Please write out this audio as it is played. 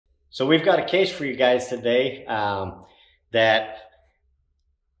So we've got a case for you guys today that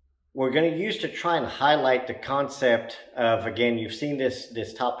we're going to use to try and highlight the concept of, again, you've seen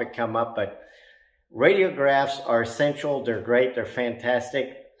this topic come up, but radiographs are essential. They're great. They're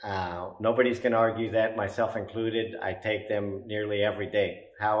fantastic. Nobody's going to argue that, myself included. I take them nearly every day.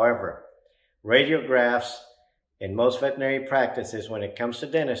 However, radiographs in most veterinary practices, when it comes to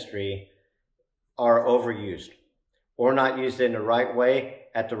dentistry, are overused or not used in the right way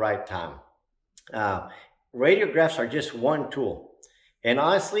at the right time. Radiographs are just one tool. And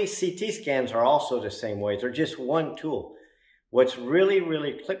honestly, CT scans are also the same way. They're just one tool. What's really,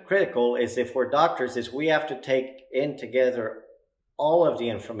 really critical is, if we're doctors, is we have to take in together all of the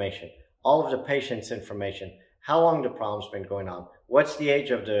information, all of the patient's information. How long the problem's been going on? What's the age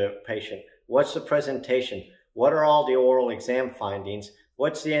of the patient? What's the presentation? What are all the oral exam findings?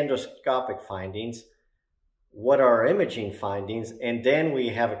 What's the endoscopic findings? What are our imaging findings? And then we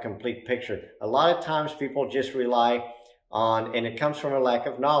have a complete picture. A lot of times people just rely on, and it comes from a lack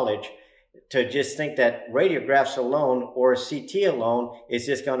of knowledge, to just think that radiographs alone or a CT alone is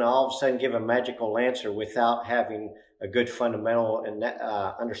just going to all of a sudden give a magical answer without having a good fundamental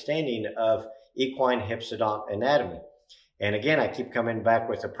understanding of equine hypsodont anatomy. And again, I keep coming back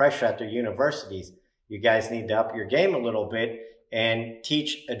with the pressure at the universities. You guys need to up your game a little bit and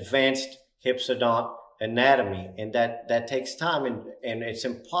teach advanced hypsodont anatomy, and that takes time, and it's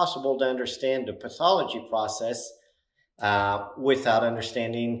impossible to understand the pathology process without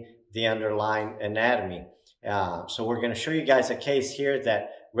understanding the underlying anatomy. So we're going to show you guys a case here that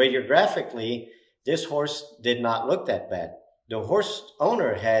radiographically, this horse did not look that bad. The horse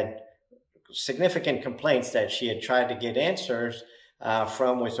owner had significant complaints that she had tried to get answers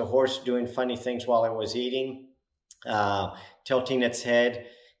from, with the horse doing funny things while it was eating, tilting its head,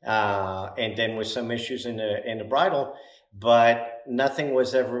 and then with some issues in the bridle, but nothing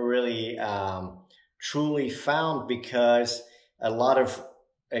was ever really truly found, because a lot of,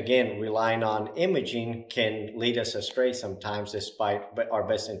 again, relying on imaging can lead us astray sometimes, despite our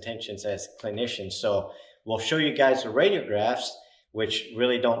best intentions as clinicians. So we'll show you guys the radiographs, which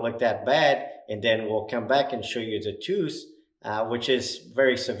really don't look that bad, and then we'll come back and show you the tooth, which is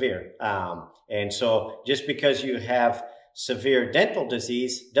very severe. And so just because you have severe dental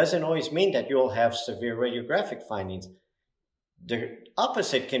disease doesn't always mean that you'll have severe radiographic findings. The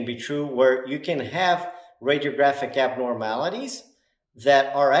opposite can be true, where you can have radiographic abnormalities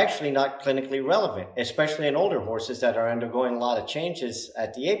that are actually not clinically relevant, especially in older horses that are undergoing a lot of changes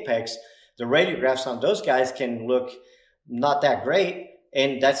at the apex. The radiographs on those guys can look not that great,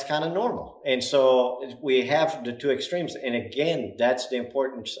 and that's kind of normal. And so we have the two extremes. And again, that's the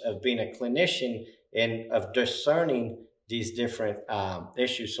importance of being a clinician and of discerning these different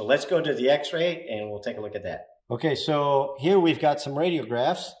issues. So let's go to the x-ray and we'll take a look at that. Okay, so here we've got some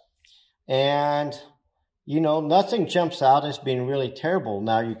radiographs, and you know, nothing jumps out as being really terrible.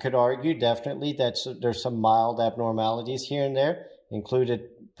 Now, you could argue definitely that there's some mild abnormalities here and there, included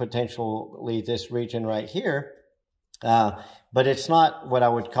potentially this region right here, but it's not what I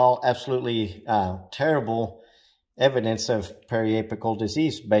would call absolutely terrible evidence of periapical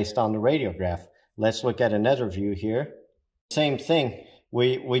disease based on the radiograph. Let's look at another view here. Same thing.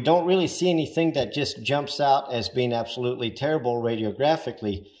 We don't really see anything that just jumps out as being absolutely terrible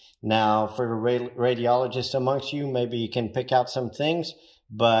radiographically. Now, for the radiologists amongst you, maybe you can pick out some things,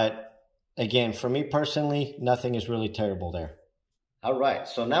 but again, for me personally, nothing is really terrible there. All right,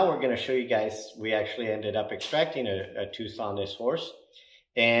 so now we're going to show you guys, we actually ended up extracting a tooth on this horse.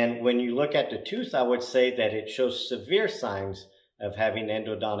 And when you look at the tooth, I would say that it shows severe signs of having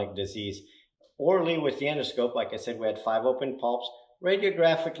endodontic disease. Orally, with the endoscope, like I said, we had 5 open pulps.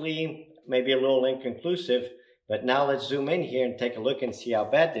 Radiographically, maybe a little inconclusive, but now let's zoom in here and take a look and see how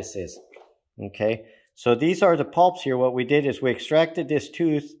bad this is. Okay, so these are the pulps here. What we did is we extracted this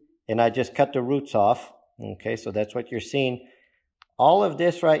tooth, and I just cut the roots off. Okay, so that's what you're seeing. All of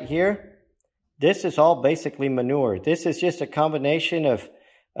this right here, this is all basically manure. This is just a combination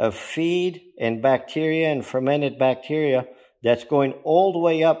of feed and bacteria and fermented bacteria that's going all the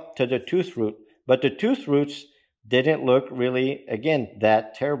way up to the tooth root. But the tooth roots didn't look really, again,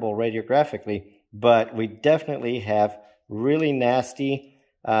 that terrible radiographically, but we definitely have really nasty,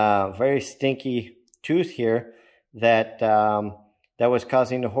 very stinky tooth here that that was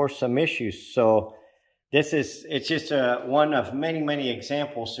causing the horse some issues. So it's just one of many, many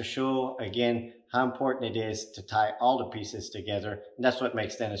examples to show, again, how important it is to tie all the pieces together. And that's what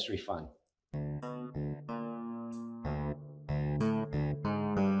makes dentistry fun.